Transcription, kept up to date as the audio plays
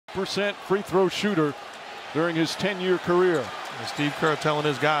% free throw shooter during his 10-year career. And Steve Kerr telling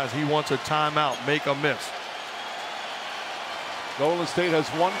his guys he wants a timeout, make a miss. Golden State has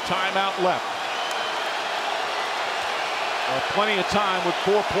one timeout left. Plenty of time with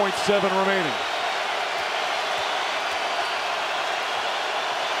 4.7 remaining.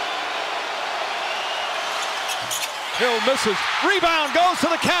 Hill misses. Rebound goes to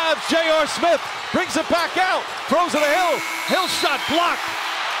the Cavs. J.R. Smith brings it back out. Throws it to Hill. Hill shot blocked.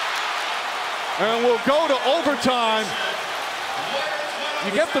 And we'll go to overtime.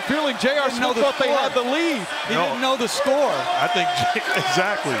 You get the feeling J.R. Smith thought they had the lead. He didn't know the score. I think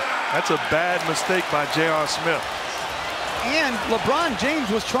exactly. That's a bad mistake by J.R. Smith. And LeBron James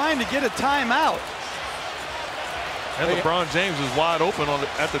was trying to get a timeout. And LeBron James is wide open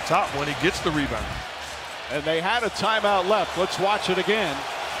at the top when he gets the rebound. And they had a timeout left. Let's watch it again.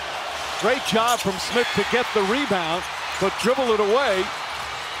 Great job from Smith to get the rebound, but dribble it away.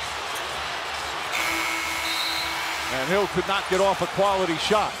 And Hill could not get off a quality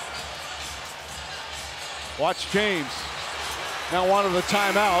shot. Watch James. Now wanted a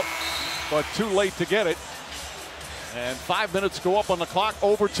timeout, but too late to get it. And 5 minutes go up on the clock.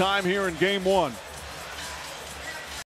 Overtime here in game one.